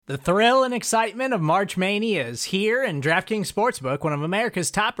The thrill and excitement of March Mania is here, and DraftKings Sportsbook, one of America's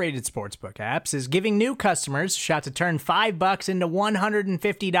top-rated sportsbook apps, is giving new customers a shot to turn $5 into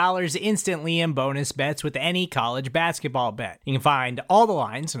 $150 instantly in bonus bets with any college basketball bet. You can find all the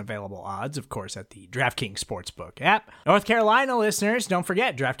lines and available odds, of course, at the DraftKings Sportsbook app. North Carolina listeners, don't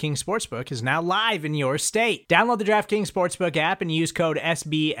forget, DraftKings Sportsbook is now live in your state. Download the DraftKings Sportsbook app and use code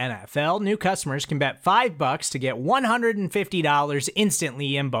SBNFL. New customers can bet $5 to get $150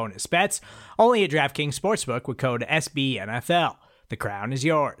 instantly in bonus bets, only at DraftKings Sportsbook with code SBNFL. The crown is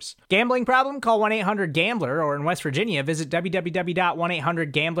yours. Gambling problem? Call 1-800-GAMBLER, or in West Virginia, visit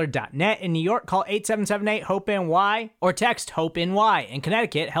www.1800gambler.net. In New York, call 877-8-HOPE-NY or text HOPE-NY. In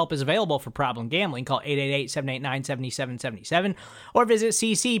Connecticut, help is available for problem gambling. Call 888-789-7777 or visit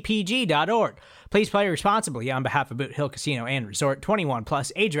ccpg.org. Please play responsibly on behalf of Boot Hill Casino and Resort. 21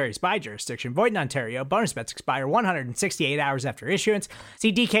 plus, age varies by jurisdiction. Void in Ontario. Bonus bets expire 168 hours after issuance.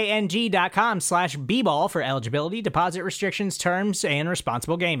 See dkng.com/bball for eligibility, deposit restrictions, terms, and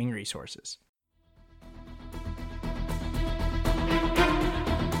responsible gaming resources.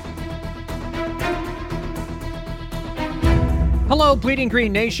 Hello, Bleeding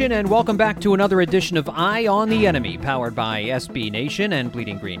Green Nation, and welcome back to another edition of Eye on the Enemy, powered by SB Nation and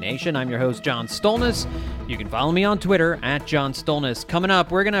Bleeding Green Nation. I'm your host, John Stolnis. You can follow me on Twitter, @John Stolnis. Coming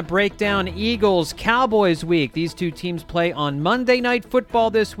up, we're going to break down Eagles-Cowboys week. These two teams play on Monday Night Football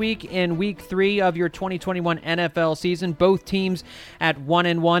this week in Week 3 of your 2021 NFL season. Both teams at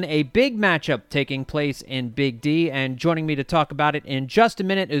 1-1, a big matchup taking place in Big D, and joining me to talk about it in just a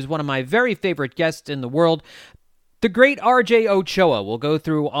minute is one of my very favorite guests in the world, the great RJ Ochoa. Will go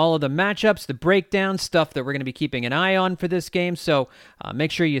through all of the matchups, the breakdown, stuff that we're going to be keeping an eye on for this game. So make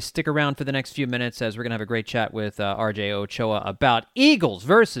sure you stick around for the next few minutes, as we're going to have a great chat with RJ Ochoa about Eagles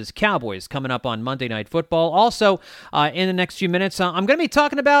versus Cowboys coming up on Monday Night Football. Also, in the next few minutes, I'm going to be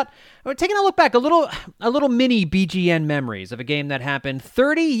talking about, we're taking a look back, a little mini BGN memories of a game that happened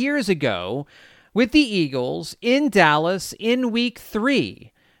 30 years ago with the Eagles in Dallas in Week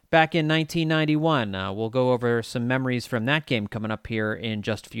 3. Back in 1991. We'll go over some memories from that game coming up here in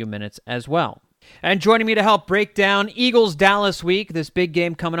just a few minutes as well. And joining me to help break down Eagles-Dallas week, this big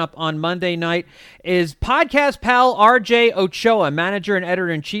game coming up on Monday night, is podcast pal RJ Ochoa, manager and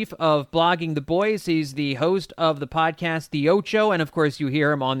editor-in-chief of Blogging the Boys. He's the host of the podcast The Ocho, and of course you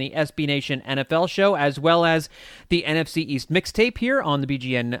hear him on the SB Nation NFL show, as well as the NFC East mixtape here on the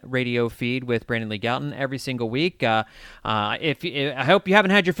BGN radio feed with Brandon Lee Gouton every single week. I hope you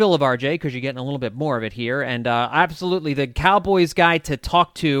haven't had your fill of RJ, because you're getting a little bit more of it here, and absolutely the Cowboys guy to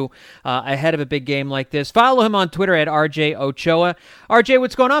talk to ahead of a big game like this. Follow him on Twitter at RJ Ochoa. RJ,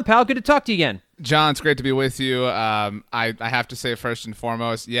 what's going on, pal? Good to talk to you again. John, it's great to be with you. I have to say, first and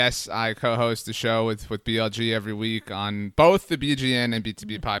foremost, yes, I co-host the show with BLG every week on both the BGN and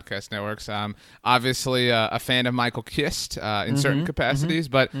B2B podcast networks. Obviously a fan of Michael Kist in certain capacities,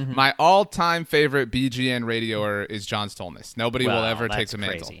 but my all-time favorite BGN radioer is John Stolnis. Nobody will ever take the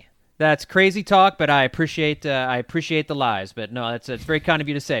mantle. Crazy. That's crazy talk, but I appreciate the lies. But no, it's very kind of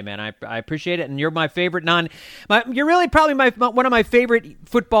you to say, man. I appreciate it, and you're my favorite you're really probably one of my favorite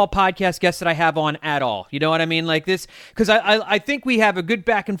football podcast guests that I have on at all. You know what I mean? Like this, because I think we have a good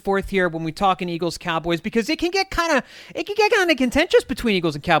back and forth here when we talk in Eagles Cowboys, because it can get kind of contentious between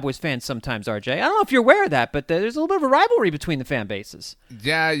Eagles and Cowboys fans sometimes. RJ, I don't know if you're aware of that, but there's a little bit of a rivalry between the fan bases.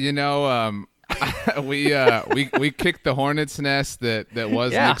 Yeah, you know. We kicked the hornet's nest that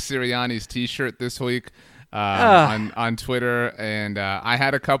was Nick Sirianni's T-shirt this week on Twitter, and I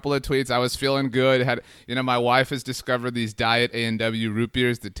had a couple of tweets. I was feeling good. My wife has discovered these Diet A&W root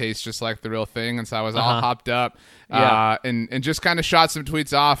beers that taste just like the real thing, and so I was all hopped up and just kind of shot some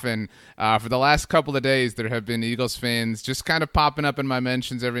tweets off. And for the last couple of days, there have been Eagles fans just kind of popping up in my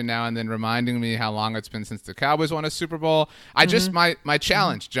mentions every now and then, reminding me how long it's been since the Cowboys won a Super Bowl. My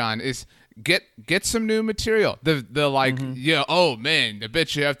challenge, John, is get some new material. Oh man, I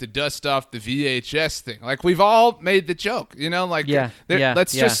bet you have to dust off the VHS thing. Like, we've all made the joke,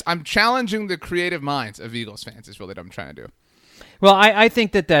 I'm challenging the creative minds of Eagles fans is really what I'm trying to do. Well, I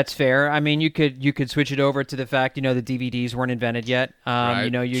think that's fair. I mean, you could switch it over to the fact, the DVDs weren't invented yet.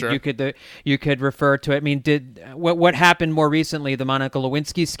 Right, you could refer to it. I mean, what happened more recently, the Monica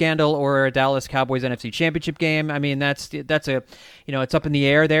Lewinsky scandal or a Dallas Cowboys NFC Championship game? I mean, that's it's up in the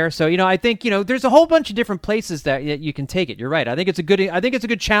air there. So, I think, there's a whole bunch of different places that you can take it. You're right. I think it's a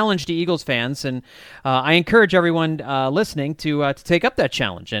good challenge to Eagles fans, and I encourage everyone listening to take up that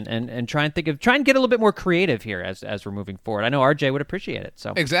challenge and try and get a little bit more creative here as we're moving forward. I know RJ they would appreciate it.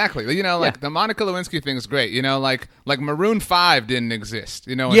 So exactly, the Monica Lewinsky thing is great. Like Maroon 5 didn't exist.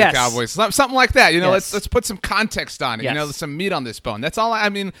 In the Cowboys, something like that. Let's put some context on it. Yes. Some meat on this bone. That's all. I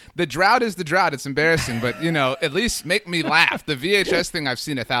mean, the drought is the drought. It's embarrassing, but at least make me laugh. The VHS thing I've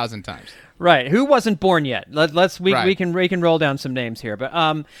seen 1,000 times. Right. Who wasn't born yet? We can roll down some names here.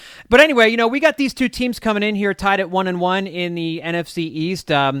 But anyway, we got these two teams coming in here tied at 1-1 in the NFC East.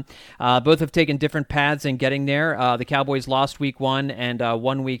 Both have taken different paths in getting there. The Cowboys lost week 1 and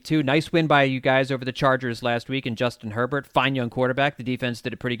won week 2. Nice win by you guys over the Chargers last week, and Justin Herbert, fine young quarterback. The defense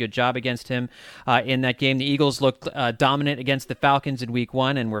did a pretty good job against him in that game. The Eagles looked dominant against the Falcons in week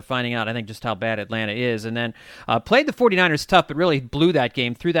 1, and we're finding out, I think, just how bad Atlanta is. And then played the 49ers tough, but really blew that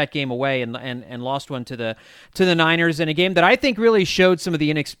game, threw that game away, and lost one to the Niners in a game that I think really showed some of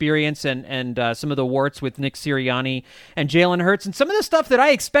the inexperience and some of the warts with Nick Sirianni and Jalen Hurts and some of the stuff that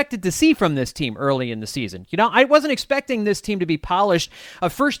I expected to see from this team early in the season. I wasn't expecting this team to be polished. A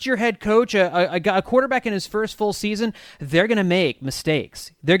first-year head coach, a quarterback in his first full season, they're going to make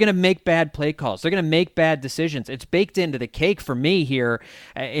mistakes. They're going to make bad play calls. They're going to make bad decisions. It's baked into the cake for me here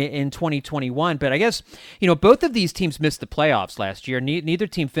in 2021. But I guess, both of these teams missed the playoffs last year. Neither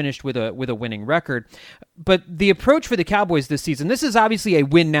team finished with a winning record. But the approach for the Cowboys this season, this is obviously a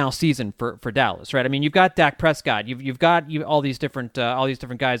win-now season for Dallas, right? I mean, you've got Dak Prescott. You've got all these different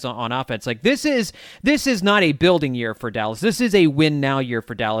guys on offense. Like, this is not a building year for Dallas. This is a win-now year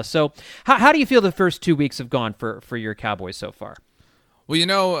for Dallas. So how do you feel the first 2 weeks have gone for your Cowboys so far? Well,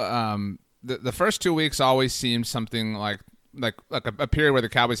 the first 2 weeks always seemed something like a period where the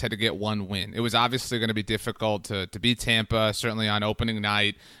Cowboys had to get one win. It was obviously going to be difficult to beat Tampa, certainly on opening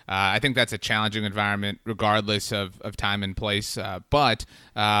night. I think that's a challenging environment regardless of time and place. But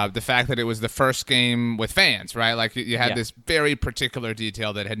the fact that it was the first game with fans, right? Like, you had this very particular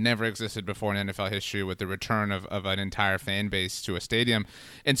detail that had never existed before in NFL history with the return of an entire fan base to a stadium.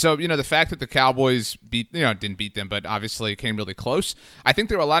 And so, the fact that the Cowboys didn't beat them, but obviously came really close. I think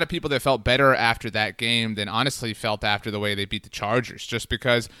there were a lot of people that felt better after that game than honestly felt after the way they beat the Chargers, just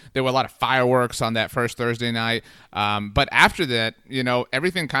because there were a lot of fireworks on that first Thursday night. But after that,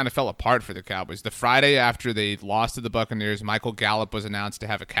 everything kind of fell apart for the Cowboys. The Friday after they lost to the Buccaneers, Michael Gallup was announced to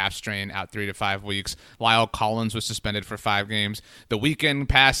have a calf strain, out 3 to 5 weeks. Lyle Collins was suspended for 5 games. The weekend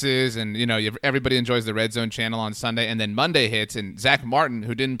passes, and everybody enjoys the Red Zone channel on Sunday, and then Monday hits, and Zach Martin,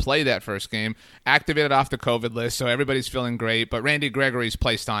 who didn't play that first game, activated off the COVID list, so everybody's feeling great, but Randy Gregory's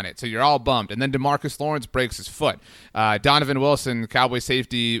placed on it, so you're all bummed. And then DeMarcus Lawrence breaks his foot. Donovan Wilson, Cowboy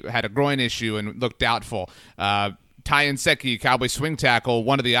safety, had a groin issue and looked doubtful. Ty Nsekhe, Cowboy swing tackle,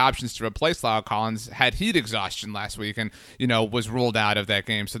 one of the options to replace Lyle Collins, had heat exhaustion last week and, was ruled out of that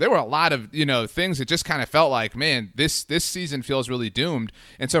game. So there were a lot of, things that just kind of felt like, man, this season feels really doomed.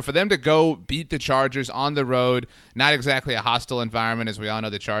 And so for them to go beat the Chargers on the road, not exactly a hostile environment, as we all know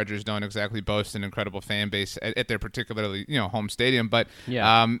the Chargers don't exactly boast an incredible fan base at their particularly, home stadium. But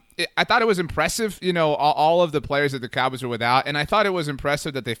I thought it was impressive, all of the players that the Cowboys were without. And I thought it was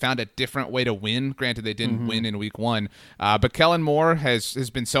impressive that they found a different way to win. Granted, they didn't win in week 1. But Kellen Moore has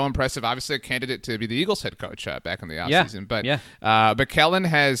been so impressive. Obviously, a candidate to be the Eagles head coach back in the offseason. But Kellen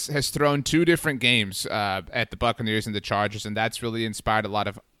has thrown 2 different games at the Buccaneers and the Chargers, and that's really inspired a lot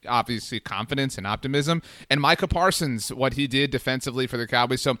of obviously confidence and optimism. And Micah Parsons, what he did defensively for the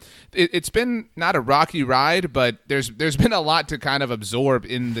Cowboys. So it's been not a rocky ride, but there's been a lot to kind of absorb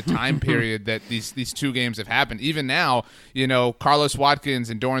in the time period that these 2 games have happened. Even now, Carlos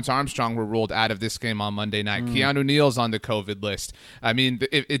Watkins and Dorrance Armstrong were ruled out of this game on Monday night. Keanu Neal's on the COVID list. I mean,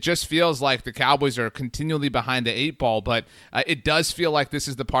 it just feels like the Cowboys are continually behind the 8 ball, but it does feel like this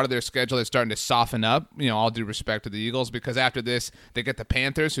is the part of their schedule that's starting to soften up, all due respect to the Eagles, because after this, they get the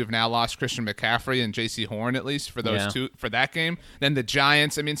Panthers, who've now lost Christian McCaffrey and J.C. Horn, at least for those 2 for that game. Then the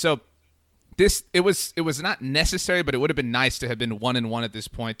Giants. I mean, so it was not necessary, but it would have been nice to have been 1-1 at this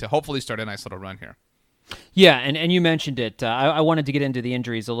point to hopefully start a nice little run here. Yeah, and you mentioned it. I wanted to get into the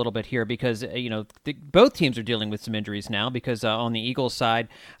injuries a little bit here because, both teams are dealing with some injuries now because on the Eagles side,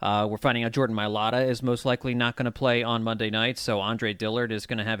 we're finding out Jordan Mailata is most likely not going to play on Monday night, so Andre Dillard is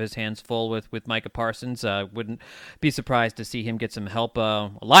going to have his hands full with Micah Parsons. Wouldn't be surprised to see him get some help,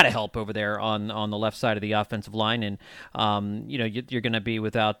 a lot of help over there on the left side of the offensive line, and, you're going to be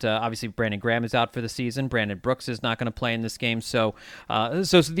without, obviously, Brandon Graham is out for the season. Brandon Brooks is not going to play in this game, so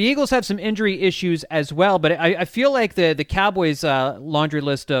the Eagles have some injury issues as well. But I feel like the Cowboys' laundry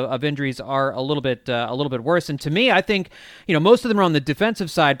list of injuries are a little bit worse. And to me, I think most of them are on the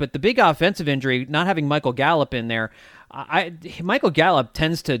defensive side, but the big offensive injury, not having Michael Gallup in there. Michael Gallup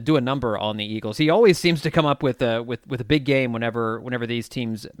tends to do a number on the Eagles. He always seems to come up with a big game whenever these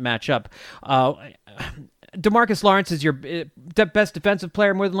teams match up. DeMarcus Lawrence is your best defensive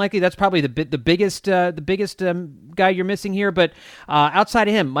player, more than likely. That's probably the biggest guy you're missing here. But outside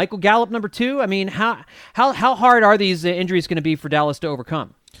of him, Michael Gallup, number 2. I mean, how hard are these injuries going to be for Dallas to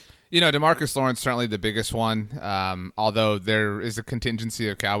overcome? DeMarcus Lawrence certainly the biggest one, although there is a contingency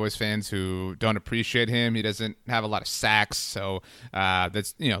of Cowboys fans who don't appreciate him. He doesn't have a lot of sacks, so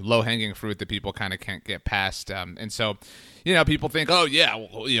that's low-hanging fruit that people kind of can't get past. And so, people think, oh, yeah,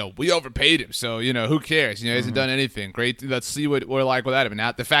 well, we overpaid him, so, who cares? He hasn't done anything. Great, let's see what we're like without him. And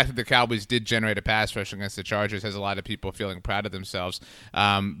now, the fact that the Cowboys did generate a pass rush against the Chargers has a lot of people feeling proud of themselves.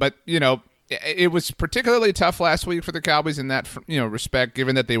 But, it was particularly tough last week for the Cowboys in that respect,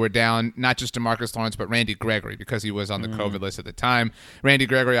 given that they were down not just DeMarcus Lawrence but Randy Gregory because he was on the COVID list at the time. Randy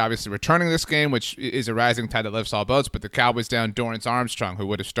Gregory obviously returning this game, which is a rising tide that lifts all boats, but the Cowboys down Dorrance Armstrong, who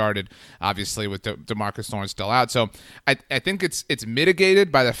would have started obviously with DeMarcus Lawrence still out. So I think it's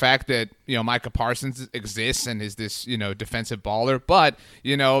mitigated by the fact that Micah Parsons exists and is this defensive baller, but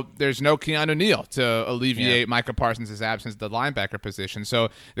there's no Keanu Neal to alleviate Micah Parsons' absence at the linebacker position. So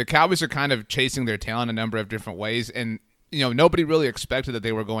the Cowboys are kind of chasing their tail in a number of different ways, and nobody really expected that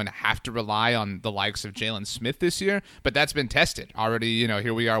they were going to have to rely on the likes of Jalen Smith this year, but that's been tested already.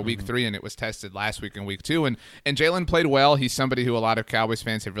 Here we are week 3, and it was tested last week in week 2, and Jalen played well. He's somebody who a lot of Cowboys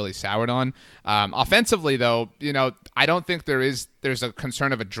fans have really soured on. Offensively, though, I don't think there's a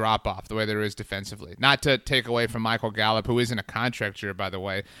concern of a drop-off the way there is defensively. Not to take away from Michael Gallup, who is in a contract year, by the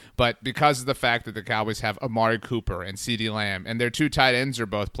way, but because of the fact that the Cowboys have Amari Cooper and CeeDee Lamb, and their 2 tight ends are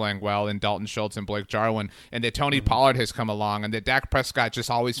both playing well in Dalton Schultz and Blake Jarwin, and that Tony Pollard has come along, and that Dak Prescott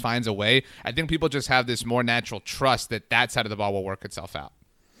just always finds a way. I think people just have this more natural trust that side of the ball will work itself out.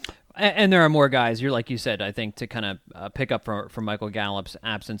 And there are more guys, like you said, I think, to kind of pick up from Michael Gallup's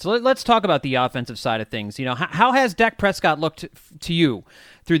absence. So let's talk about the offensive side of things. How has Dak Prescott looked to you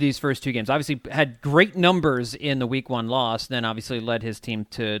through these first 2 games? Obviously had great numbers in the Week 1 loss, then obviously led his team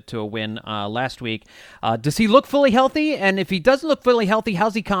to a win last week. Does he look fully healthy? And if he doesn't look fully healthy,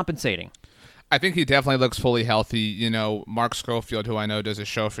 how's he compensating? I think he definitely looks fully healthy. Mark Schofield, who I know does a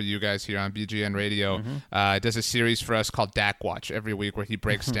show for you guys here on BGN Radio, does a series for us called Dak Watch every week where he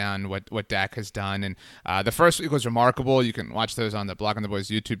breaks down what Dak has done. And the first week was remarkable. You can watch those on the Block on the Boys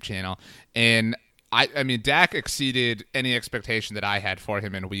YouTube channel. And I mean, Dak exceeded any expectation that I had for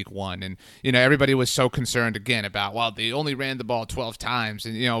him in week 1. And, everybody was so concerned again about, well, they only ran the ball 12 times.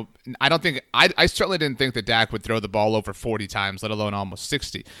 And, I certainly didn't think that Dak would throw the ball over 40 times, let alone almost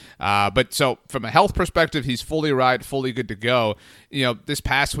 60. But so from a health perspective, he's fully right, fully good to go. This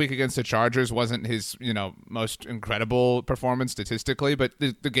past week against the Chargers wasn't his, most incredible performance statistically, but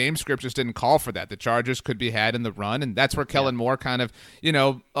the game script just didn't call for that. The Chargers could be had in the run, and that's where Kellen Moore kind of,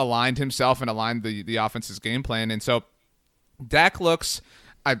 aligned himself and aligned the offense's game plan. And so Dak looks,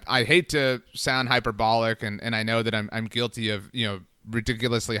 I hate to sound hyperbolic, and I know that I'm guilty of,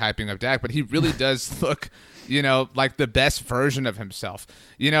 ridiculously hyping up Dak, but he really does look, like the best version of himself.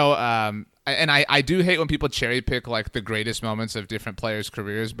 And I do hate when people cherry pick like the greatest moments of different players'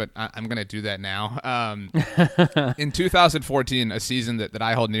 careers, but I'm going to do that now. In 2014, a season that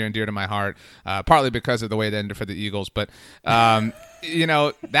I hold near and dear to my heart, partly because of the way it ended for the Eagles, but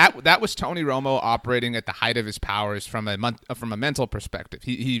that was Tony Romo operating at the height of his powers from a mental perspective.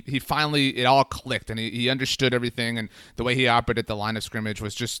 He finally, it all clicked, and he understood everything, and the way he operated at the line of scrimmage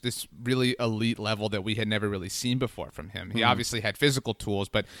was just this really elite level that we had never really seen before from him. He obviously had physical tools,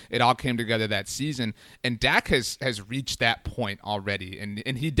 but it all came together that season, and Dak has reached that point already,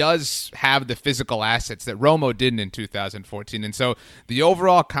 and he does have the physical assets that Romo didn't in 2014. And so the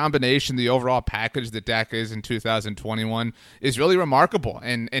overall combination, the overall package that Dak is in 2021 is really remarkable,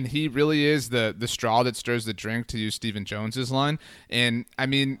 and he really is the straw that stirs the drink, to use Stephen Jones's line. And I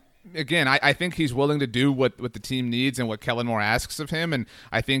mean, again, I think he's willing to do what the team needs and what Kellen Moore asks of him. And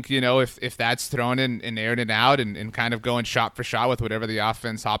I think, if that's thrown in and airing it out and kind of going shot for shot with whatever the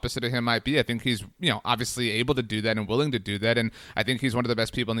offense opposite of him might be, I think he's, obviously able to do that and willing to do that. And I think he's one of the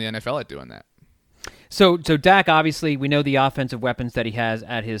best people in the NFL at doing that. So Dak, obviously, we know the offensive weapons that he has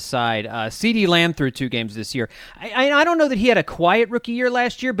at his side. CeeDee Lamb threw 2 games this year. I don't know that he had a quiet rookie year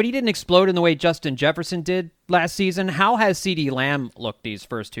last year, but he didn't explode in the way Justin Jefferson did last season. How has CeeDee Lamb looked these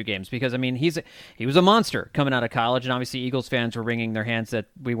first 2 games? Because, I mean, he was a monster coming out of college, and obviously Eagles fans were wringing their hands that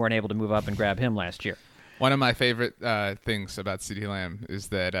we weren't able to move up and grab him last year. One of my favorite things about CeeDee Lamb is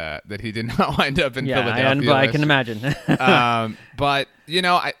that he did not wind up in Philadelphia. I can imagine. But,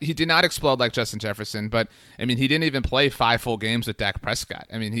 he did not explode like Justin Jefferson. But, I mean, he didn't even play 5 full games with Dak Prescott.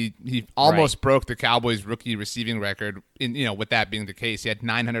 I mean, he almost broke the Cowboys' rookie receiving record, with that being the case. He had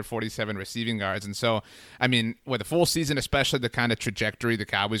 947 receiving yards. And so, I mean, with a full season, especially the kind of trajectory the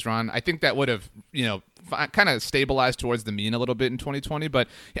Cowboys were on, I think that would have, kind of stabilized towards the mean a little bit in 2020, but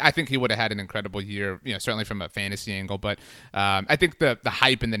I think he would have had an incredible year, certainly from a fantasy angle. But I think the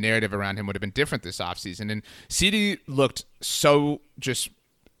hype and the narrative around him would have been different this offseason. And CeeDee looked so just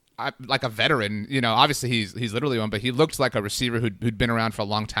like a veteran. Obviously he's literally one, but he looked like a receiver who'd been around for a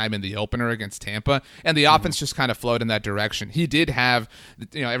long time in the opener against Tampa, and the offense just kind of flowed in that direction. He did have,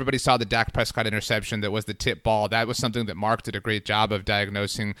 everybody saw the Dak Prescott interception that was the tip ball. That was something that Mark did a great job of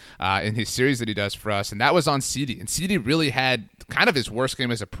diagnosing in his series that he does for us, and that was on CeeDee. And CeeDee really had kind of his worst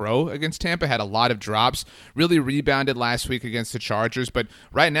game as a pro against Tampa, had a lot of drops, really rebounded last week against the Chargers, but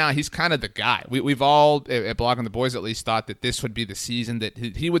right now he's kind of the guy. We've all, at Blogging the Boys at least, thought that this would be the season that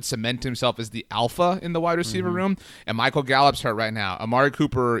he would cement himself as the alpha in the wide receiver room, and Michael Gallup's hurt right now. Amari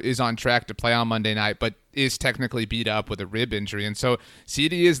Cooper is on track to play on Monday night, but is technically beat up with a rib injury, and so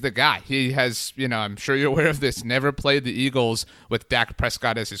CeeDee is the guy. He has, I'm sure you're aware of this, never played the Eagles with Dak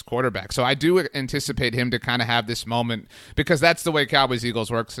Prescott as his quarterback, so I do anticipate him to kind of have this moment, because that's the way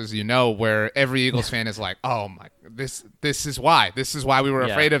Cowboys-Eagles works, as you know, where every Eagles fan is like, oh my, this is why we were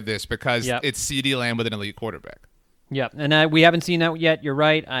afraid of this, because it's CeeDee Lamb with an elite quarterback. Yeah, and we haven't seen that yet. You're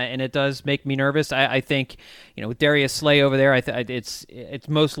right, and it does make me nervous. I think, with Darius Slay over there, it's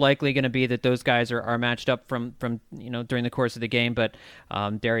most likely going to be that those guys are matched up from during the course of the game. But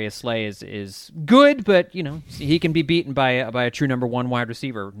Darius Slay is good, but he can be beaten by a true number one wide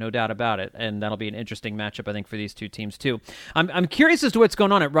receiver, no doubt about it. And that'll be an interesting matchup, I think, for these two teams too. I'm curious as to what's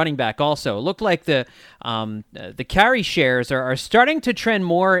going on at running back. Also, it looked like the carry shares are starting to trend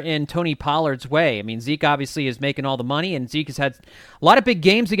more in Tony Pollard's way. I mean, Zeke obviously is making all the money, and Zeke has had a lot of big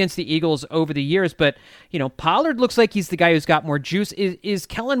games against the Eagles over the years, but Pollard looks like he's the guy who's got more juice. Is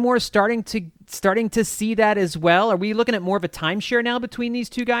Kellen Moore starting to see that as well? Are we looking at more of a timeshare now between these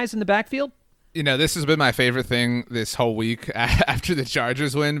two guys in the backfield? This has been my favorite thing this whole week after the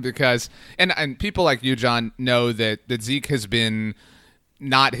Chargers win, because and people like you, John, know that Zeke has been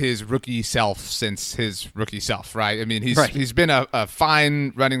not his rookie self since his rookie self, right? I mean, he's been a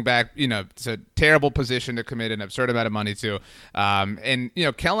fine running back. It's a terrible position to commit an absurd amount of money to. And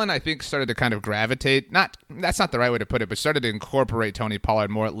Kellen, I think, started to kind of gravitate. That's not the right way to put it, but started to incorporate Tony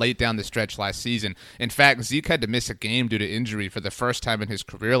Pollard more late down the stretch last season. In fact, Zeke had to miss a game due to injury for the first time in his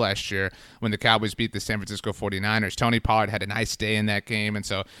career last year when the Cowboys beat the San Francisco 49ers. Tony Pollard had a nice day in that game, and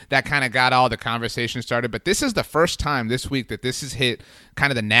so that kind of got all the conversation started. But this is the first time this week that this has hit kind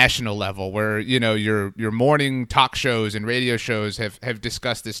of the national level, where your morning talk shows and radio shows have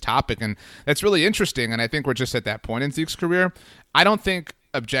discussed this topic, and that's really interesting. And I think we're just at that point in Zeke's career. I don't think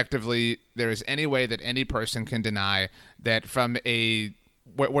objectively there is any way that any person can deny that from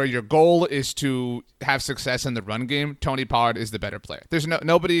where your goal is to have success in the run game, Tony Pollard is the better player. There's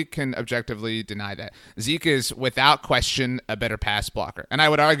nobody can objectively deny that. Zeke is without question a better pass blocker. And I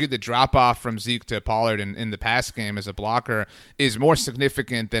would argue the drop off from Zeke to Pollard in the pass game as a blocker is more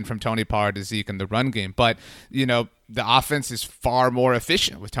significant than from Tony Pollard to Zeke in the run game. But, the offense is far more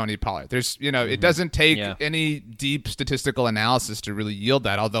efficient with Tony Pollard. There's, it doesn't take any deep statistical analysis to really yield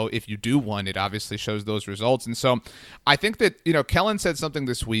that. Although if you do one, it obviously shows those results. And so I think that, Kellen said something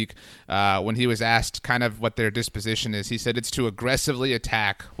this week when he was asked kind of what their disposition is. He said it's to aggressively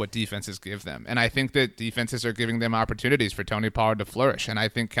attack what defenses give them. And I think that defenses are giving them opportunities for Tony Pollard to flourish. And I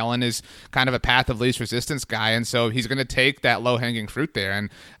think Kellen is kind of a path of least resistance guy. And so he's going to take that low hanging fruit there.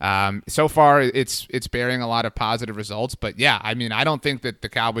 And so far it's bearing a lot of positive results. But yeah, I mean, I don't think that the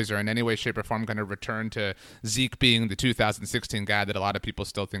Cowboys are in any way, shape, or form going to return to Zeke being the 2016 guy that a lot of people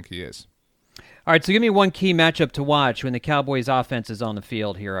still think he is. All right, so give me one key matchup to watch when the Cowboys offense is on the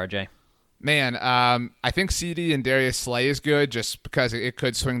field here, RJ. Man, I think CeeDee and Darius Slay is good just because it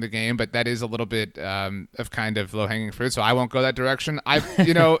could swing the game, but that is a little bit of kind of low-hanging fruit, so I won't go that direction. I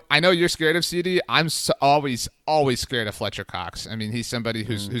know you're scared of CeeDee. I'm always scared of Fletcher Cox. I mean, he's somebody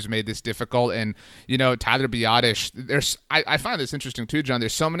who's made this difficult, and Tyler Biadasz. I find this interesting too, John.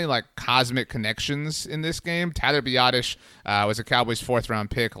 There's so many like cosmic connections in this game. Tyler Biadasz was a Cowboys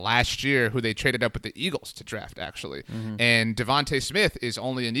 4th-round pick last year, who they traded up with the Eagles to draft actually, and Devontae Smith is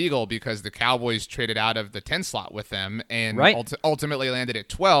only an Eagle because the Cowboys traded out of the 10 slot with them and ultimately landed at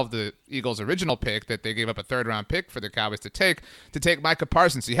 12, the Eagles' original pick that they gave up a 3rd-round pick for the Cowboys to take Micah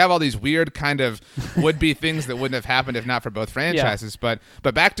Parsons. So you have all these weird kind of would-be things that wouldn't have happened if not for both franchises. Yeah.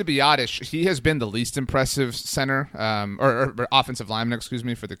 But back to Biadasz, he has been the least impressive center or offensive lineman,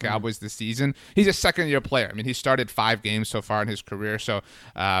 for the Cowboys this season. He's a second-year player. I mean, he started 5 games so far in his career, so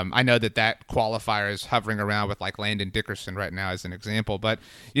I know that qualifier is hovering around with like Landon Dickerson right now as an example. But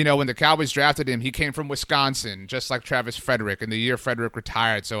when the Cowboys drafted him, he came from Wisconsin, just like Travis Frederick, in the year Frederick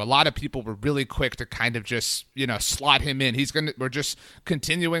retired. So a lot of people were really quick to kind of just slot him in. We're just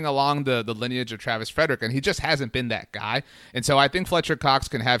continuing along the lineage of Travis Frederick, and he just hasn't been that guy. And so I think Fletcher Cox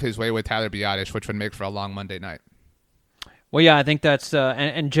can have his way with Tyler Biadasz, which would make for a long Monday night. Well, yeah, I think that's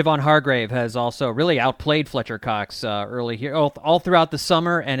and Javon Hargrave has also really outplayed Fletcher Cox early here, all throughout the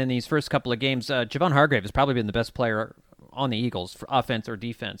summer and in these first couple of games. Javon Hargrave has probably been the best player on the Eagles for offense or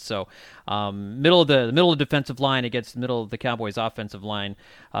defense. So middle of the defensive line against the middle of the Cowboys offensive line,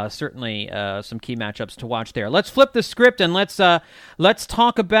 certainly some key matchups to watch there. Let's flip the script and let's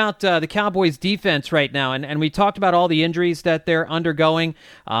talk about the Cowboys defense right now. And we talked about all the injuries that they're undergoing.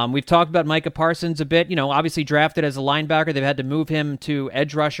 We've talked about Micah Parsons a bit, obviously drafted as a linebacker. They've had to move him to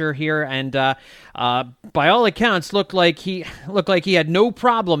edge rusher here. And by all accounts, looked like he had no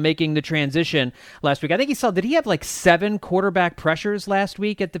problem making the transition last week. I think did he have like 7 quarterback pressures last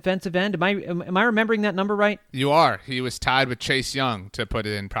week at defensive end? Am I remembering that number right? You are. He was tied with Chase Young, to put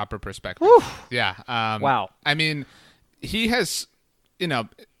it in proper perspective. Oof. Yeah. Wow. I mean, he has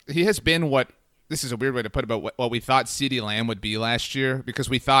been what. This is a weird way to put it, but what we thought CeeDee Lamb would be last year, because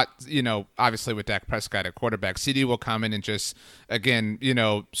we thought, obviously with Dak Prescott at quarterback, CeeDee will come in and just, again,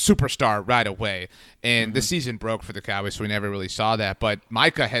 superstar right away. And the season broke for the Cowboys, so we never really saw that. But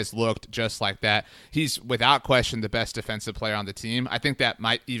Micah has looked just like that. He's, without question, the best defensive player on the team. I think that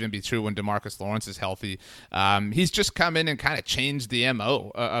might even be true when DeMarcus Lawrence is healthy. He's just come in and kind of changed the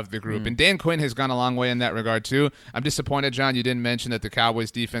MO of the group. And Dan Quinn has gone a long way in that regard, too. I'm disappointed, John, you didn't mention that the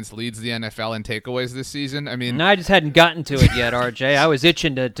Cowboys defense leads the NFL in takeaways this season. I mean, no, I just hadn't gotten to it yet, RJ. I was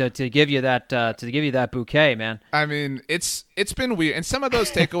itching to give you that bouquet, man. I mean, it's been weird, and some of those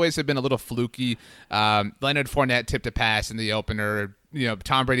takeaways have been a little fluky. Leonard Fournette tipped a pass in the opener.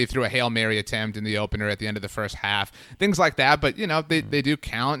 Tom Brady threw a Hail Mary attempt in the opener at the end of the first half, things like that. But, they do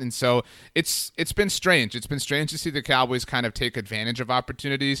count. And so it's been strange. It's been strange to see the Cowboys kind of take advantage of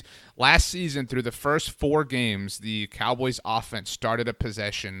opportunities. Last season, through the first 4 games, the Cowboys offense started a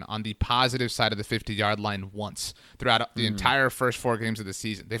possession on the positive side of the 50-yard line once throughout the entire first 4 games of the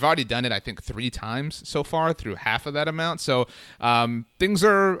season. They've already done it, I think, 3 times so far through half of that amount. So things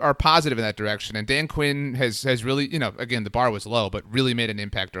are positive in that direction. And Dan Quinn has really, again, the bar was low, but really made an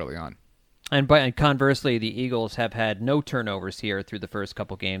impact early on. And conversely, the Eagles have had no turnovers here through the first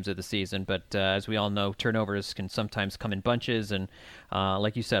couple games of the season. But as we all know, turnovers can sometimes come in bunches, and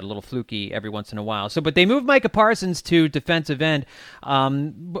like you said, a little fluky every once in a while. But they moved Micah Parsons to defensive end.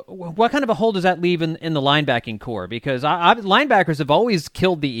 What kind of a hole does that leave in the linebacking core? Because linebackers have always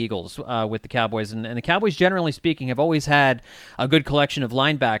killed the Eagles with the Cowboys, and the Cowboys, generally speaking, have always had a good collection of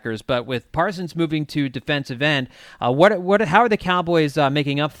linebackers. But with Parsons moving to defensive end, how are the Cowboys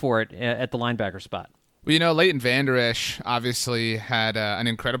making up for it at the linebacker spot? Well, Leighton Vander Esch obviously had an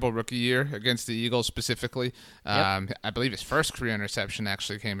incredible rookie year against the Eagles specifically. Yep. I believe his first career interception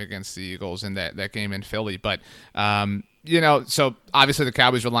actually came against the Eagles in that game in Philly. But so obviously the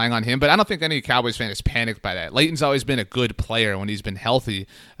Cowboys relying on him, but I don't think any Cowboys fan is panicked by that. Leighton's always been a good player when he's been healthy,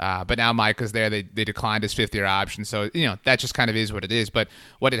 but now Micah's there. They declined his 5th-year option, so that just kind of is what it is. But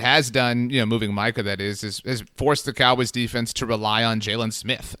what it has done, moving Micah, that is forced the Cowboys defense to rely on Jalen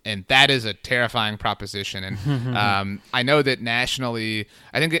Smith, and that is a terrifying proposition. And I know that nationally,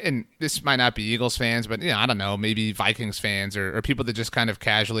 I think, and this might not be Eagles fans, but I don't know, maybe Vikings fans or people that just kind of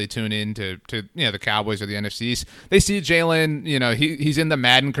casually tune in to the Cowboys or the NFC East, they see Jalen, he's in the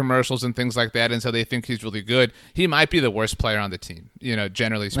Madden commercials and things like that, and so they think he's really good. He might be the worst player on the team,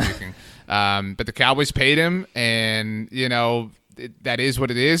 generally speaking. But the Cowboys paid him, and, that is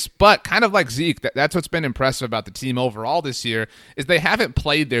what it is. But kind of like Zeke, that's what's been impressive about the team overall this year is they haven't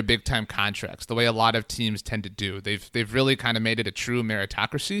played their big-time contracts the way a lot of teams tend to do. They've really kind of made it a true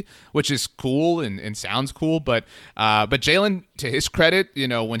meritocracy, which is cool and sounds cool. But Jalen, to his credit,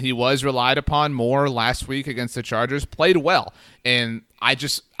 when he was relied upon more last week against the Chargers, played well. And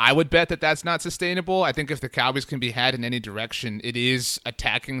I would bet that that's not sustainable. I think if the Cowboys can be had in any direction, it is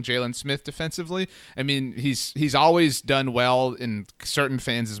attacking Jalen Smith defensively. I mean, he's always done well in certain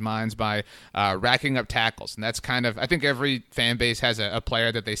fans' minds by racking up tackles. And that's kind of, I think every fan base has a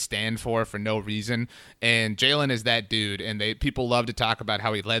player that they stand for no reason. And Jalen is that dude. And people love to talk about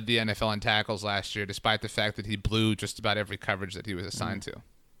how he led the NFL in tackles last year, despite the fact that he blew just about every coverage that he was assigned to.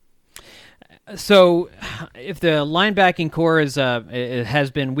 So, if the linebacking core it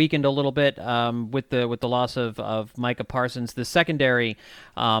has been weakened a little bit with the loss of Micah Parsons, the secondary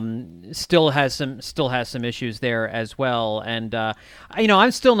still has some issues there as well. And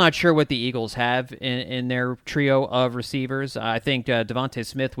I'm still not sure what the Eagles have in their trio of receivers. I think Devontae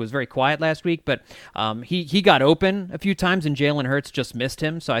Smith was very quiet last week, but he got open a few times, and Jalen Hurts just missed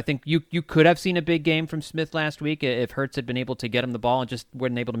him. So I think you could have seen a big game from Smith last week if Hurts had been able to get him the ball and just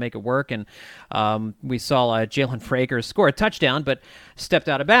weren't able to make it work. And we saw Jalen Frager score a touchdown, but stepped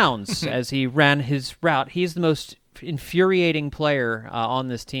out of bounds as he ran his route. He's the most infuriating player on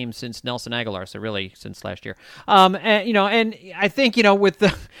this team since Nelson Aguilar, so really since last year. And I think with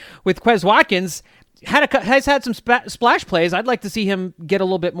Quez Watkins has had some splash plays. I'd like to see him get a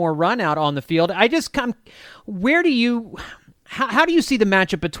little bit more run out on the field. How do you see the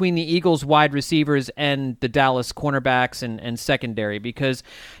matchup between the Eagles wide receivers and the Dallas cornerbacks and secondary? Because,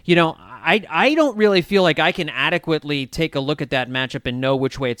 I don't really feel like I can adequately take a look at that matchup and know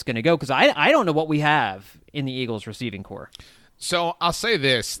which way it's going to go, because I don't know what we have in the Eagles receiving core. So I'll say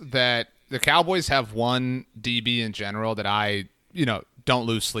this, that the Cowboys have one DB in general that I don't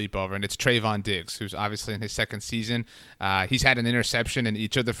lose sleep over, and it's Trayvon Diggs, who's obviously in his second season. He's had an interception in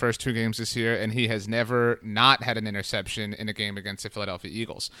each of the first 2 games this year, and he has never not had an interception in a game against the Philadelphia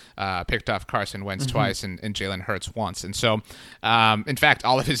Eagles. Picked off Carson Wentz twice and Jalen Hurts once. And so, in fact,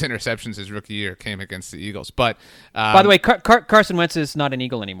 all of his interceptions his rookie year came against the Eagles. But by the way, Carson Wentz is not an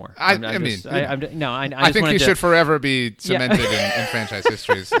Eagle anymore. I think he should forever be cemented in franchise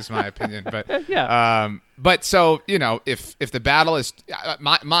history, is my opinion. But yeah. But so, if the battle is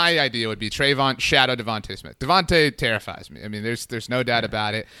my idea would be Trayvon shadow Devontae Smith. Devontae terrifies me. I mean, there's no doubt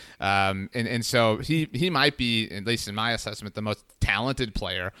about it. And so he might be, at least in my assessment, the most talented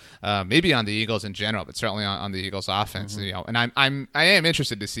player, maybe on the Eagles in general, but certainly on the Eagles offense. And I am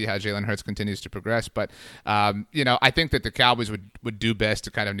interested to see how Jalen Hurts continues to progress. But I think that the Cowboys would do best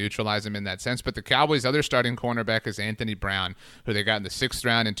to kind of neutralize him in that sense. But the Cowboys' other starting cornerback is Anthony Brown, who they got in the 6th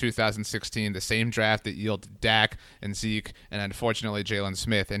round in 2016, the same draft that yielded Dak and Zeke, and unfortunately Jalen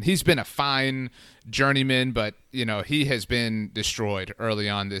Smith. And he's been a fine journeyman, but he has been destroyed early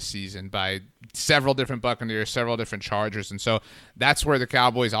on this season by several different Buccaneers, several different Chargers, and so that's where the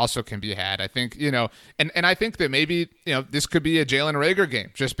Cowboys also can be had. I think and I think that maybe this could be a Jalen Reagor game,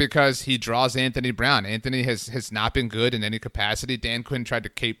 just because he draws Anthony Brown. Anthony has not been good in any capacity. Dan Quinn tried to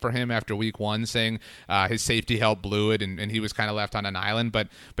cape for him after week 1, saying his safety help blew it and he was kind of left on an island. But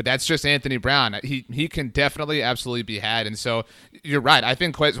that's just Anthony Brown. He can definitely absolutely be had. And so you're right. I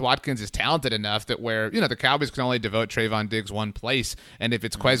think Quez Watkins is talented enough that where the Cowboys can only devote Trayvon Diggs one place, and if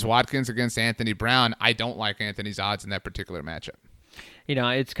it's Quez Watkins against Anthony Brown, I don't like Anthony's odds in that particular matchup.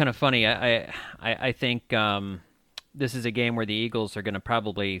 It's kind of funny. I think this is a game where the Eagles are going to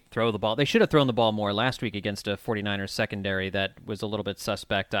probably throw the ball. They should have thrown the ball more last week against a 49ers secondary that was a little bit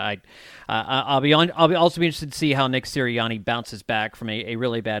suspect. I'll be also be interested to see how Nick Sirianni bounces back from a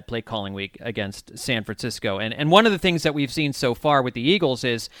really bad play calling week against San Francisco. And one of the things that we've seen so far with the Eagles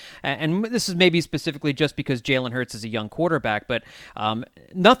is, and this is maybe specifically just because Jalen Hurts is a young quarterback, but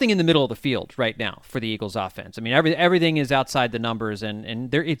nothing in the middle of the field right now for the Eagles offense. I mean, everything is outside the numbers,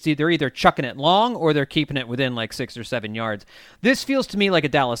 and they're either chucking it long or they're keeping it within like 6 or 7 yards. This feels to me like a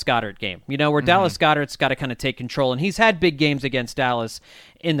Dallas Goedert game, where Dallas Goedert's got to kind of take control, and he's had big games against Dallas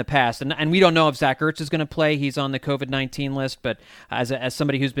in the past, and we don't know if Zach Ertz is going to play. He's on the COVID-19 list, but as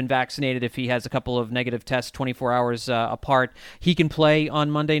somebody who's been vaccinated, if he has a couple of negative tests 24 hours apart, he can play on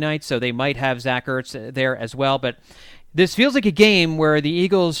Monday night, so they might have Zach Ertz there as well. But this feels like a game where the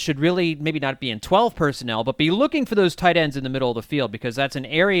Eagles should really maybe not be in 12 personnel, but be looking for those tight ends in the middle of the field, because that's an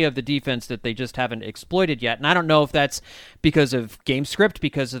area of the defense that they just haven't exploited yet. And I don't know if that's because of game script,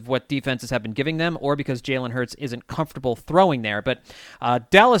 because of what defenses have been giving them, or because Jalen Hurts isn't comfortable throwing there. But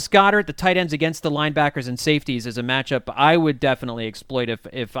Dallas Goedert, the tight ends against the linebackers and safeties, is a matchup I would definitely exploit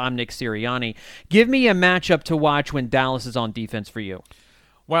if I'm Nick Sirianni. Give me a matchup to watch when Dallas is on defense for you.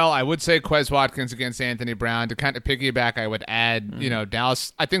 Well, I would say Quez Watkins against Anthony Brown. To kind of piggyback, I would add,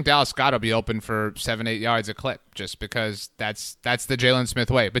 Dallas. I think Dallas Goedert will be open for 7-8 yards a clip, just because that's the Jalen Smith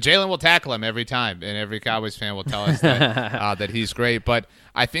way. But Jalen will tackle him every time, and every Cowboys fan will tell us that that he's great. But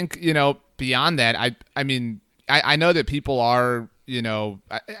I think beyond that, I mean I know that people are.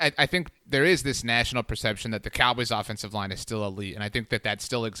 I think there is this national perception that the Cowboys offensive line is still elite. And I think that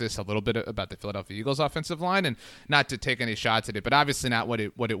still exists a little bit about the Philadelphia Eagles offensive line, and not to take any shots at it, but obviously not what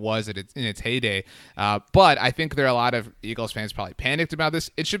it was in its heyday. But I think there are a lot of Eagles fans probably panicked about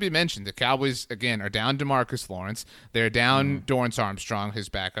this. It should be mentioned, the Cowboys, again, are down DeMarcus Lawrence. They're down Dorrance Armstrong, his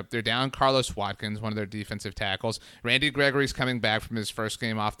backup. They're down Carlos Watkins, one of their defensive tackles. Randy Gregory's coming back from his first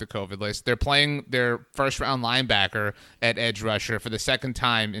game off the COVID list. They're playing their first-round linebacker at edge rusher for the second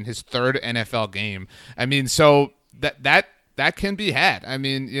time in his third NFL game. I mean, so that can be had. I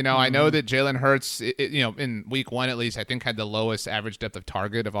mean, I know that Jalen Hurts, in week 1 at least, I think had the lowest average depth of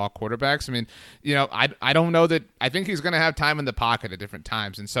target of all quarterbacks. I mean, I don't know that. I think he's going to have time in the pocket at different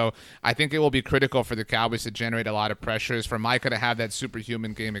times. And so I think it will be critical for the Cowboys to generate a lot of pressures, for Micah to have that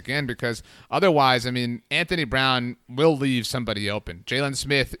superhuman game again, because otherwise, I mean, Anthony Brown will leave somebody open. Jalen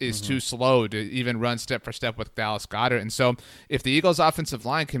Smith is too slow to even run step for step with Dallas Goedert. And so if the Eagles offensive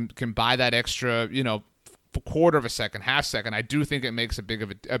line can buy that extra, quarter of a second, half second, I do think it makes a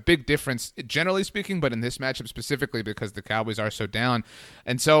big difference, generally speaking, but in this matchup specifically because the Cowboys are so down.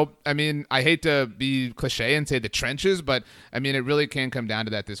 And so, I mean, I hate to be cliche and say the trenches, but I mean, it really can come down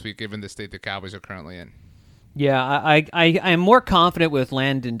to that this week, given the state the Cowboys are currently in. Yeah, I am more confident with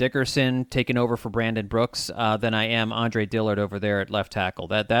Landon Dickerson taking over for Brandon Brooks than I am Andre Dillard over there at left tackle.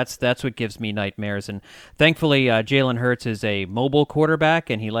 That's what gives me nightmares. And thankfully, Jalen Hurts is a mobile quarterback,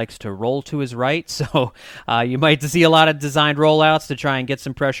 and he likes to roll to his right. So you might see a lot of designed rollouts to try and get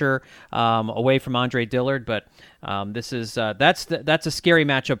some pressure away from Andre Dillard. But that's a scary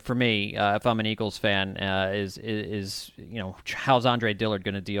matchup for me if I'm an Eagles fan. Is how's Andre Dillard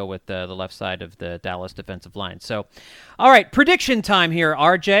going to deal with the left side of the Dallas defensive line? So, all right, prediction time here,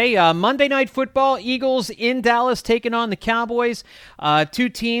 RJ. Monday Night Football, Eagles in Dallas taking on the Cowboys. Two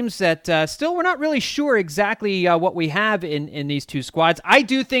teams that still we're not really sure exactly what we have in these two squads. I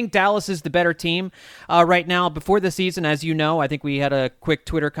do think Dallas is the better team right now. Before the season, as you know, I think we had a quick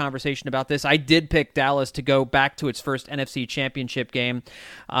Twitter conversation about this. I did pick Dallas to go back to its first NFC Championship game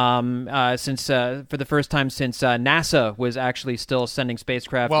since for the first time since NASA was actually still sending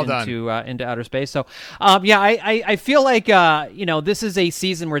spacecraft into outer space. So, I feel like this is a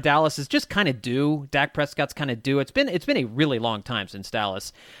season where Dallas is just kind of due. Dak Prescott's kind of due. It's been a really long time since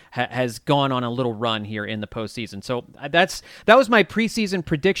Dallas has gone on a little run here in the postseason. So that was my preseason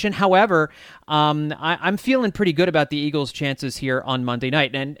prediction. However, I'm feeling pretty good about the Eagles' chances here on Monday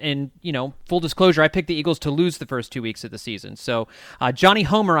night. And full disclosure, I picked the Eagles to lose the first 2 weeks of the season. So Johnny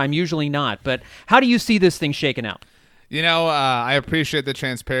Homer, I'm usually not. But how do you see this thing shaking out? I appreciate the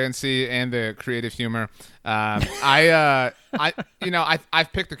transparency and the creative humor. I've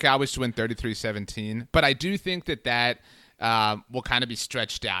picked the Cowboys to win 33-17, but I do think that will kind of be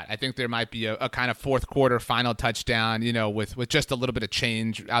stretched out. I think there might be a kind of fourth quarter final touchdown, with just a little bit of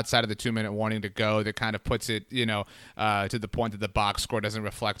change outside of the 2-minute warning to go that kind of puts it, to the point that the box score doesn't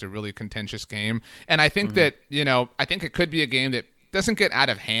reflect a really contentious game. And I think that, I think it could be a game that doesn't get out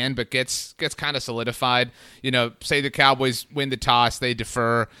of hand, but gets kind of solidified. Say the Cowboys win the toss, they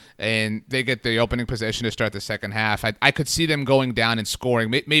defer, and they get the opening possession to start the second half. I could see them going down and scoring.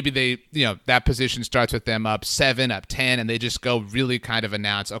 Maybe they, that position starts with them up 7, up 10, and they just go really kind of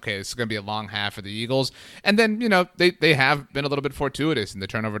announce, okay, this is going to be a long half for the Eagles. And then, they have been a little bit fortuitous in the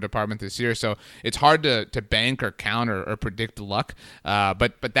turnover department this year, so it's hard to bank or count or predict luck.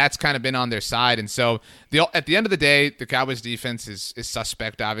 But that's kind of been on their side. And so at the end of the day, the Cowboys defense is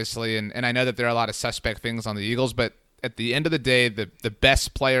suspect, obviously, and I know that there are a lot of suspect things on the Eagles, but at the end of the day, the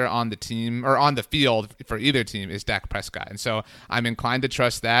best player on the team or on the field for either team is Dak Prescott. And so I'm inclined to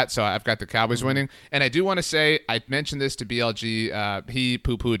trust that. So I've got the Cowboys winning. And I do want to say, I mentioned this to BLG. He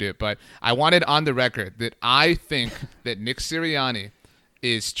poo-pooed it, but I wanted on the record that I think that Nick Sirianni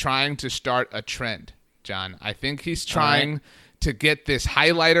is trying to start a trend, John. I think he's trying to get this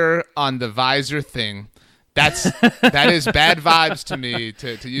highlighter on the visor thing. That is bad vibes to me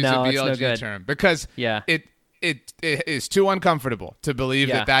to use a BLG term, because it is too uncomfortable to believe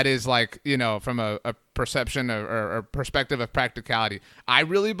that is like, from a perception or perspective of practicality. I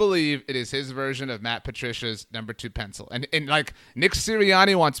really believe it is his version of Matt Patricia's number 2 pencil. And like Nick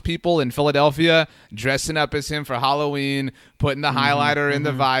Sirianni wants people in Philadelphia dressing up as him for Halloween, putting the highlighter in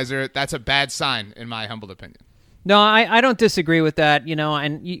the visor. That's a bad sign, in my humble opinion. No, I don't disagree with that,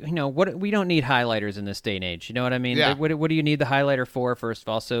 and what we don't need highlighters in this day and age. You know what I mean? Yeah. What do you need the highlighter for, first of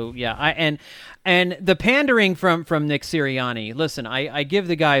all? So and the pandering from Nick Sirianni. Listen, I give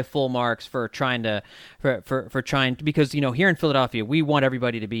the guy full marks for trying because here in Philadelphia we want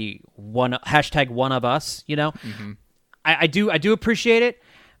everybody to be one of us. I do appreciate it.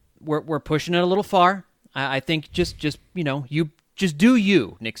 We're pushing it a little far. I think just you do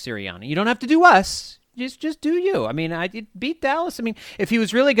you, Nick Sirianni. You don't have to do us. Just do you. I mean, I beat Dallas. I mean, if he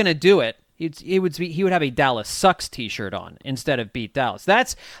was really going to do it, he would have a Dallas sucks T-shirt on instead of beat Dallas.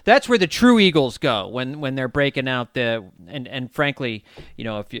 That's where the true Eagles go when they're breaking out and frankly,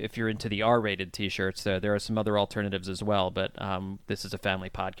 if you're into the R-rated T-shirts, there are some other alternatives as well. But this is a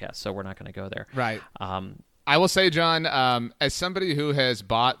family podcast, so we're not going to go there. Right. I will say, John, as somebody who has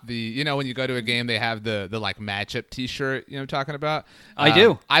bought the, when you go to a game, they have the like matchup T-shirt, I'm talking about. I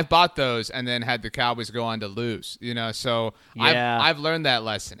do. I've bought those and then had the Cowboys go on to lose, so yeah. I've learned that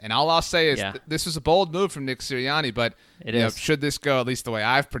lesson. And all I'll say is this was a bold move from Nick Sirianni, but should this go at least the way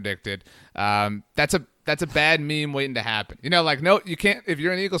I've predicted, that's a bad meme waiting to happen. No, you can't. If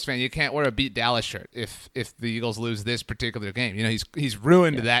you're an Eagles fan, you can't wear a beat Dallas shirt if the Eagles lose this particular game. He's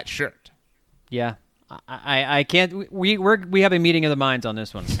ruined that shirt. Yeah. I can't. We have a meeting of the minds on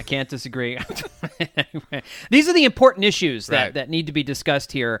this one. I can't disagree. Anyway, these are the important issues that need to be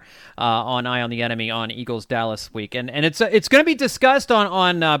discussed here on Eye on the Enemy on Eagles Dallas week, and it's going to be discussed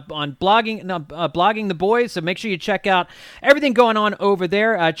on blogging the boys. So make sure you check out everything going on over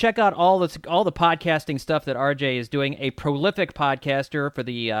there. Check out all the podcasting stuff that RJ is doing. A prolific podcaster for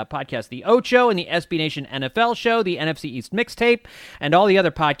the podcast The Ocho and the SB Nation NFL show, the NFC East mixtape, and all the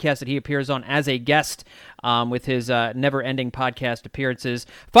other podcasts that he appears on as a guest. With his never-ending podcast appearances.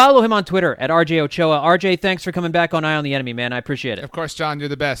 Follow him on Twitter at RJ Ochoa. RJ, thanks for coming back on Eye on the Enemy, man. I appreciate it. Of course, John, you're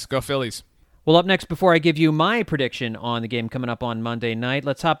the best. Go Phillies. Well, up next, before I give you my prediction on the game coming up on Monday night,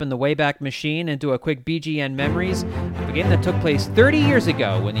 let's hop in the Wayback Machine and do a quick BGN memories of a game that took place 30 years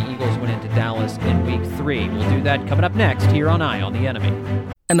ago when the Eagles went into Dallas in Week 3. We'll do that coming up next here on Eye on the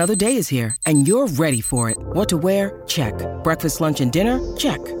Enemy. Another day is here, and you're ready for it. What to wear? Check. Breakfast, lunch, and dinner?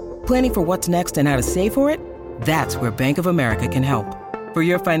 Check. Planning for what's next and how to save for it? That's where Bank of America can help. For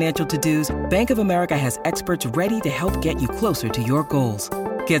your financial to-dos, Bank of America has experts ready to help get you closer to your goals.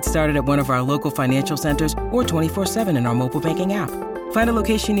 Get started at one of our local financial centers or 24/7 in our mobile banking app. Find a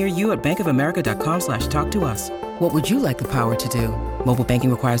location near you at bankofamerica.com/talktous. What would you like the power to do? Mobile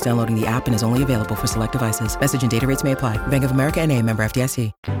banking requires downloading the app and is only available for select devices. Message and data rates may apply. Bank of America N.A., member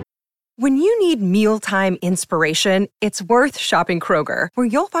FDIC. When you need mealtime inspiration, it's worth shopping Kroger, where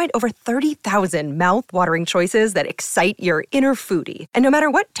you'll find over 30,000 mouth-watering choices that excite your inner foodie. And no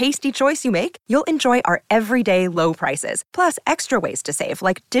matter what tasty choice you make, you'll enjoy our everyday low prices, plus extra ways to save,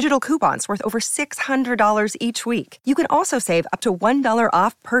 like digital coupons worth over $600 each week. You can also save up to $1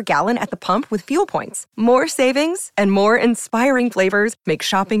 off per gallon at the pump with fuel points. More savings and more inspiring flavors make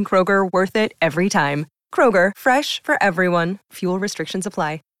shopping Kroger worth it every time. Kroger, fresh for everyone. Fuel restrictions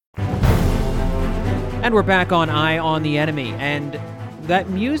apply. And we're back on Eye on the Enemy, and that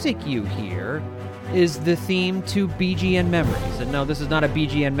music you hear is the theme to BGN Memories. And no, this is not a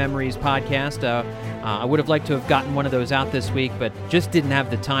BGN Memories podcast. I would have liked to have gotten one of those out this week, but just didn't have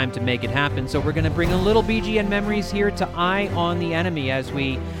the time to make it happen. So we're going to bring a little BGN Memories here to Eye on the Enemy as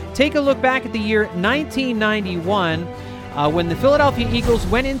we take a look back at the year 1991, when the Philadelphia Eagles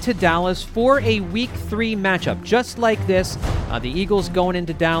went into Dallas for a Week 3 matchup. Just like this, the Eagles going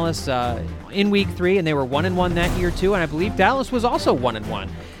into Dallas in Week 3, and they were 1-1 that year too, and I believe Dallas was also 1-1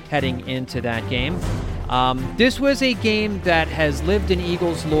 heading into that game. This was a game that has lived in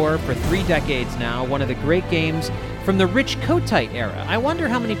Eagles lore for 3 decades now, one of the great games from the Rich Kotite era. I wonder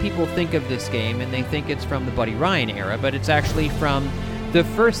how many people think of this game and they think it's from the Buddy Ryan era, but it's actually from the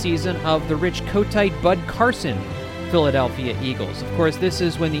first season of the Rich Kotite, Bud Carson Philadelphia Eagles. Of course, this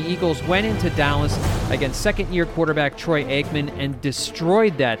is when the Eagles went into Dallas against second-year quarterback Troy Aikman and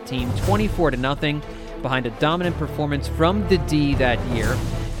destroyed that team 24-0 behind a dominant performance from the D that year.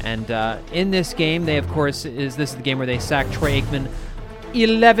 And in this game, this is the game where they sacked Troy Aikman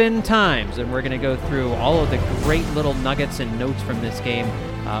 11 times, and we're going to go through all of the great little nuggets and notes from this game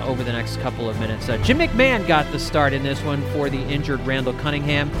over the next couple of minutes. Jim McMahon got the start in this one for the injured Randall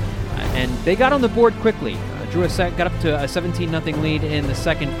Cunningham, and they got on the board quickly. Got up to a 17-0 lead in the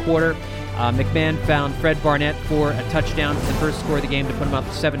second quarter. McMahon found Fred Barnett for a touchdown for the first score of the game to put him up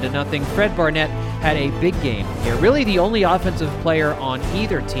 7-0. Fred Barnett had a big game here. Really the only offensive player on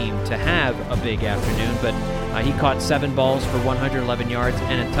either team to have a big afternoon, but he caught 7 balls for 111 yards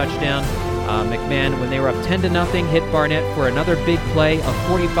and a touchdown. McMahon, when they were up 10-0, hit Barnett for another big play, a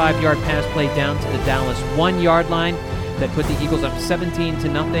 45-yard pass play down to the Dallas 1-yard line that put the Eagles up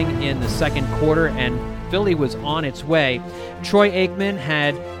 17-0 in the second quarter, and Philly was on its way. Troy Aikman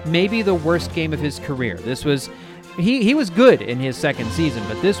had maybe the worst game of his career. This was he was good in his second season,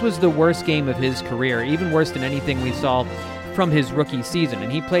 but this was the worst game of his career, even worse than anything we saw from his rookie season.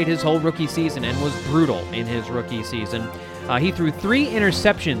 And he played his whole rookie season and was brutal in his rookie season. He threw 3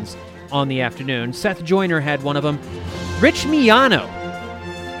 interceptions on the afternoon. Seth Joyner had one of them. Rich Miano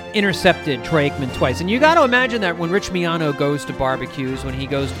intercepted Troy Aikman twice. And you got to imagine that when Rich Miano goes to barbecues, when he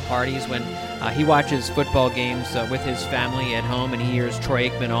goes to parties, when he watches football games with his family at home and he hears Troy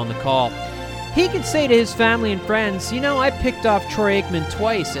Aikman on the call, he could say to his family and friends, I picked off Troy Aikman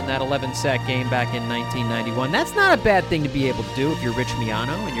twice in that 11-sack game back in 1991. That's not a bad thing to be able to do if you're Rich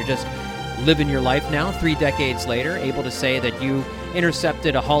Miano and you're just living your life now, 3 decades later, able to say that you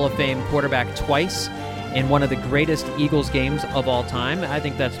intercepted a Hall of Fame quarterback twice in one of the greatest Eagles games of all time. I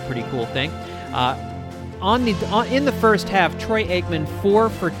think that's a pretty cool thing. In the first half, Troy Aikman 4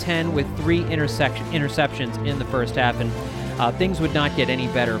 for 10 with 3 interceptions in the first half, and things would not get any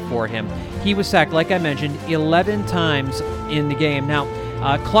better for him. He was sacked, like I mentioned, 11 times in the game. Now,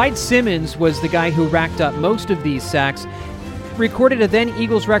 Clyde Simmons was the guy who racked up most of these sacks, recorded a then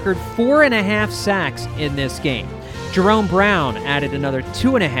Eagles record 4.5 sacks in this game. Jerome Brown added another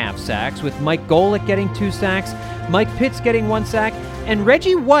 2.5 sacks, with Mike Golick getting 2 sacks, Mike Pitts getting 1 sack, and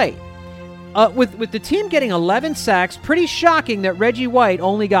Reggie White, with the team getting 11 sacks, pretty shocking that Reggie White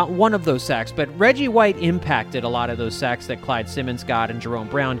only got 1 of those sacks, but Reggie White impacted a lot of those sacks that Clyde Simmons got and Jerome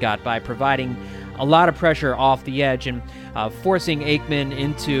Brown got by providing a lot of pressure off the edge and forcing Aikman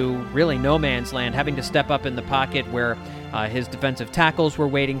into really no man's land, having to step up in the pocket where his defensive tackles were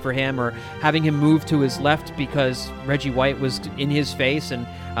waiting for him, or having him move to his left because Reggie White was in his face and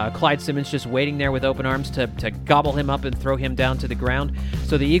Clyde Simmons just waiting there with open arms to gobble him up and throw him down to the ground.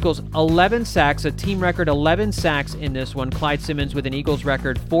 So the Eagles, 11 sacks, a team record 11 sacks in this one. Clyde Simmons with an Eagles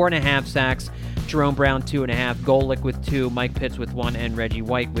record 4.5 sacks, Jerome Brown 2.5, Golick with 2, Mike Pitts with 1, and Reggie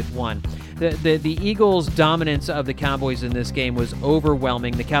White with 1. The Eagles' dominance of the Cowboys in this game was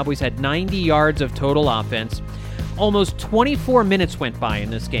overwhelming. The Cowboys had 90 yards of total offense. Almost 24 minutes went by in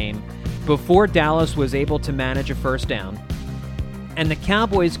this game before Dallas was able to manage a first down, and the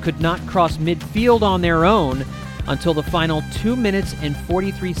Cowboys could not cross midfield on their own until the final 2 minutes and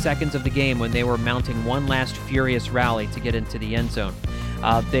 43 seconds of the game, when they were mounting one last furious rally to get into the end zone.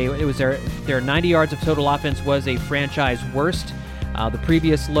 Their 90 yards of total offense was a franchise worst. The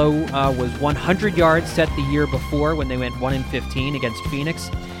previous low was 100 yards set the year before when they went 1-15 against Phoenix,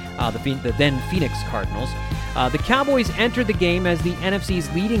 the then Phoenix Cardinals. The Cowboys entered the game as the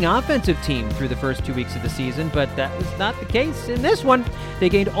NFC's leading offensive team through the first 2 weeks of the season, but that was not the case in this one. They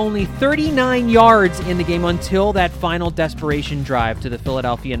gained only 39 yards in the game until that final desperation drive to the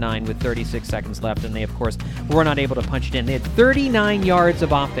Philadelphia 9 with 36 seconds left, and they, of course, were not able to punch it in. They had 39 yards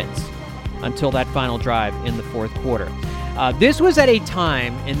of offense until that final drive in the fourth quarter. This was at a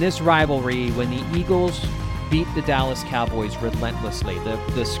time in this rivalry when the Eagles beat the Dallas Cowboys relentlessly.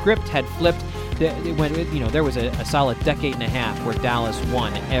 The script had flipped. There was a solid decade and a half where Dallas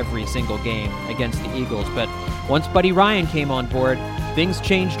won every single game against the Eagles, but once Buddy Ryan came on board, things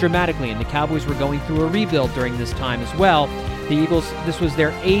changed dramatically, and the Cowboys were going through a rebuild during this time as well. The Eagles, this was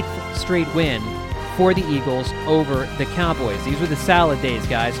their 8th straight win for the Eagles over the Cowboys. These were the salad days,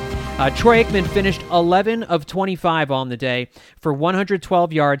 guys. Troy Aikman finished 11 of 25 on the day for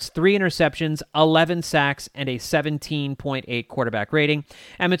 112 yards, 3 interceptions, 11 sacks, and a 17.8 quarterback rating.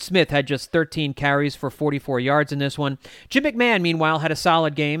 Emmitt Smith had just 13 carries for 44 yards in this one. Jim McMahon, meanwhile, had a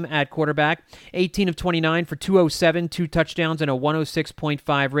solid game at quarterback, 18 of 29 for 207, 2 touchdowns, and a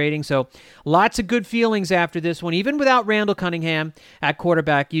 106.5 rating. So lots of good feelings after this one. Even without Randall Cunningham at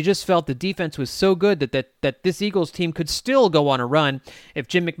quarterback, you just felt the defense was so good that this Eagles team could still go on a run if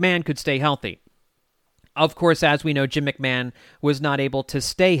Jim McMahon could stay healthy. Of course, as we know, Jim McMahon was not able to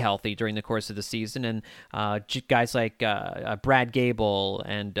stay healthy during the course of the season, and guys like Brad Gable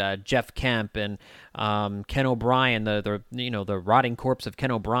and Jeff Kemp and Ken O'Brien, the rotting corpse of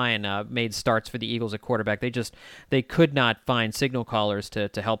Ken O'Brien, made starts for the Eagles at quarterback. They could not find signal callers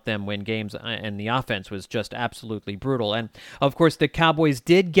to help them win games, and the offense was just absolutely brutal. And of course, the Cowboys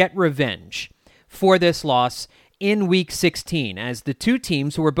did get revenge for this loss in Week 16, as the two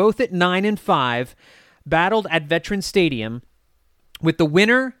teams, who were both at 9-5, battled at Veterans Stadium, with the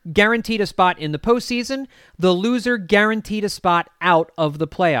winner guaranteed a spot in the postseason, the loser guaranteed a spot out of the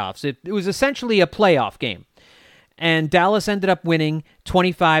playoffs. It was essentially a playoff game. And Dallas ended up winning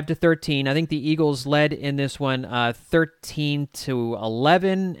 25-13. I think the Eagles led in this one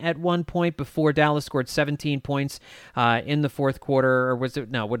 13-11 at one point before Dallas scored 17 points in the fourth quarter. Or was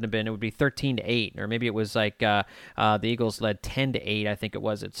it? No, it wouldn't have been. It would be 13-8, or maybe it was like the Eagles led 10-8. I think it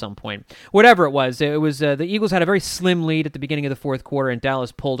was at some point. Whatever it was the Eagles had a very slim lead at the beginning of the fourth quarter, and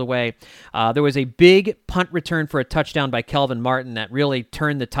Dallas pulled away. There was a big punt return for a touchdown by Kelvin Martin that really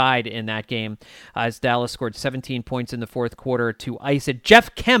turned the tide in that game, as Dallas scored 17 points in the fourth quarter to ice it.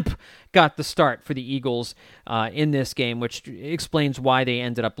 Jeff Kemp got the start for the Eagles in this game, which explains why they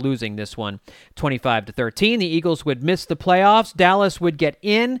ended up losing this one 25-13. The Eagles would miss the playoffs. Dallas would get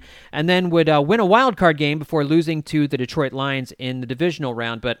in and then would win a wild card game before losing to the Detroit Lions in the divisional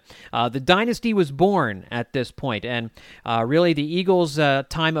round. But the dynasty was born at this point, and really the Eagles'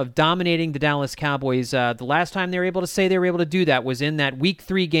 time of dominating the Dallas Cowboys, the last time they were able to say they were able to do that was in that Week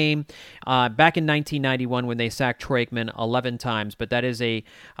 3 game back in 1991 when they sacked Troy Aikman 11 times. But that is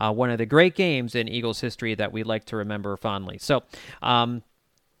one of the great games in Eagles history that we like to remember fondly. So,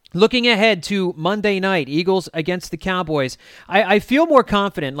 looking ahead to Monday night, Eagles against the Cowboys, I feel more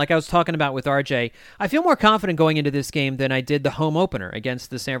confident, like I was talking about with RJ, I feel more confident going into this game than I did the home opener against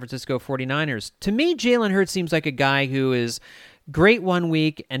the San Francisco 49ers. To me, Jalen Hurts seems like a guy who is great one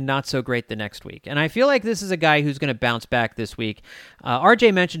week and not so great the next week. And I feel like this is a guy who's going to bounce back this week.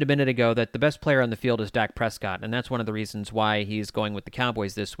 RJ mentioned a minute ago that the best player on the field is Dak Prescott, and that's one of the reasons why he's going with the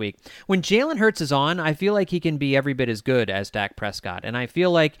Cowboys this week. When Jalen Hurts is on, I feel like he can be every bit as good as Dak Prescott. And I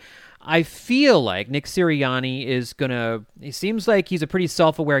feel like Nick Sirianni is going to... He seems like he's a pretty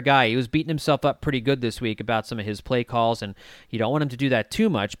self-aware guy. He was beating himself up pretty good this week about some of his play calls, and you don't want him to do that too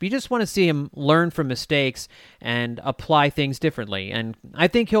much, but you just want to see him learn from mistakes and apply things differently. And I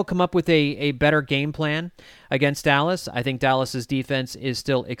think he'll come up with a better game plan against Dallas. I think Dallas's defense is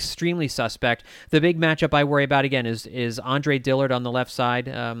still extremely suspect. The big matchup I worry about, again, is Andre Dillard on the left side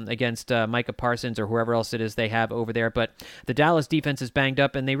against Micah Parsons or whoever else it is they have over there. But the Dallas defense is banged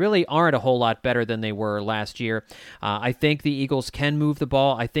up, and they really aren't a whole lot better than they were last year. I think the Eagles can move the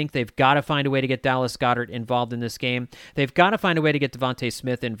ball. I think they've got to find a way to get Dallas Goedert involved in this game. They've got to find a way to get Devontae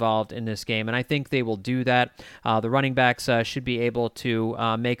Smith involved in this game, and I think they will do that. The running backs should be able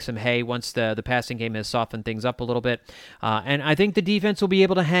to make some hay once the passing game has softened things up a little bit. And I think the defense will be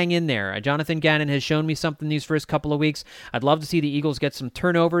able to hang in there. Jonathan Gannon has shown me something these first couple of weeks. I'd love to see the Eagles get some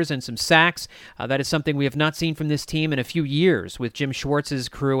turnovers and some sacks. That is something we have not seen from this team in a few years with Jim Schwartz's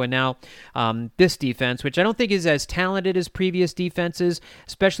crew and now this defense, which I don't think is as talented as previous defenses,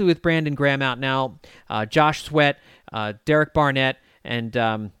 especially with Brandon Graham out now, Josh Sweat, Derek Barnett, and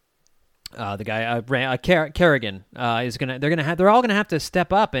the guy Kerrigan is gonna. They're all gonna have to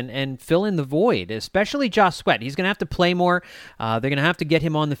step up and fill in the void, especially Josh Sweat. He's gonna have to play more. They're gonna have to get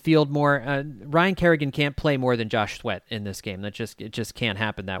him on the field more. Ryan Kerrigan can't play more than Josh Sweat in this game. It just can't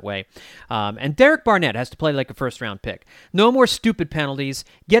happen that way. And Derek Barnett has to play like a first-round pick. No more stupid penalties.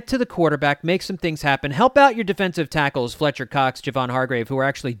 Get to the quarterback. Make some things happen. Help out your defensive tackles, Fletcher Cox, Javon Hargrave, who are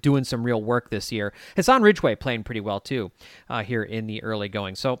actually doing some real work this year. Hassan Ridgeway playing pretty well too here in the early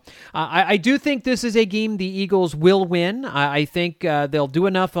going. So I do think this is a game the Eagles will win. I think they'll do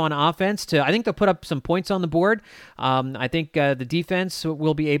enough on offense I think they'll put up some points on the board. I think the defense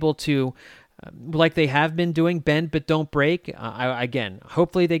will be able to, like they have been doing, bend but don't break. Again,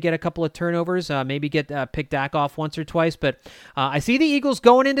 hopefully they get a couple of turnovers, maybe pick Dak off once or twice. But I see the Eagles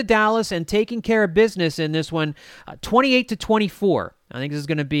going into Dallas and taking care of business in this one, 28-24. I think this is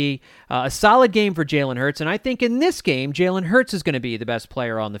going to be a solid game for Jalen Hurts, and I think in this game, Jalen Hurts is going to be the best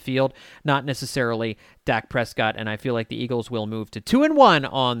player on the field, not necessarily Dak Prescott, and I feel like the Eagles will move to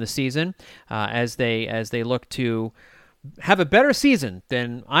 2-1 on the season as they look to have a better season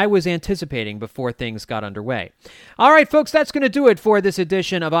than I was anticipating before things got underway. All right, folks, that's going to do it for this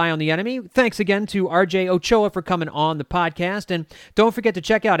edition of Eye on the Enemy. Thanks again to RJ Ochoa for coming on the podcast, and don't forget to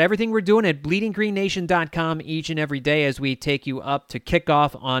check out everything we're doing at bleedinggreennation.com each and every day as we take you up to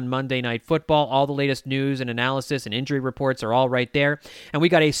kickoff on Monday Night Football. All the latest news and analysis and injury reports are all right there, and we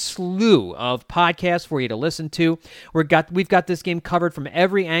got a slew of podcasts for you to listen to. We've got this game covered from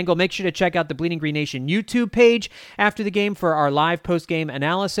every angle. Make sure to check out the Bleeding Green Nation YouTube page after the game for our live post-game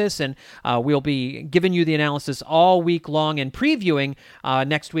analysis, and we'll be giving you the analysis all week long and previewing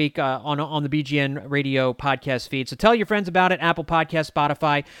next week on the BGN Radio podcast feed. So tell your friends about it, Apple Podcasts,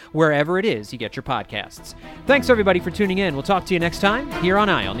 Spotify, wherever it is you get your podcasts. Thanks, everybody, for tuning in. We'll talk to you next time here on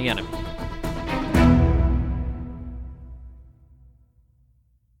Eye on the Enemy.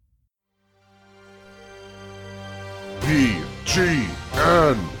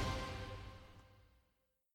 BGN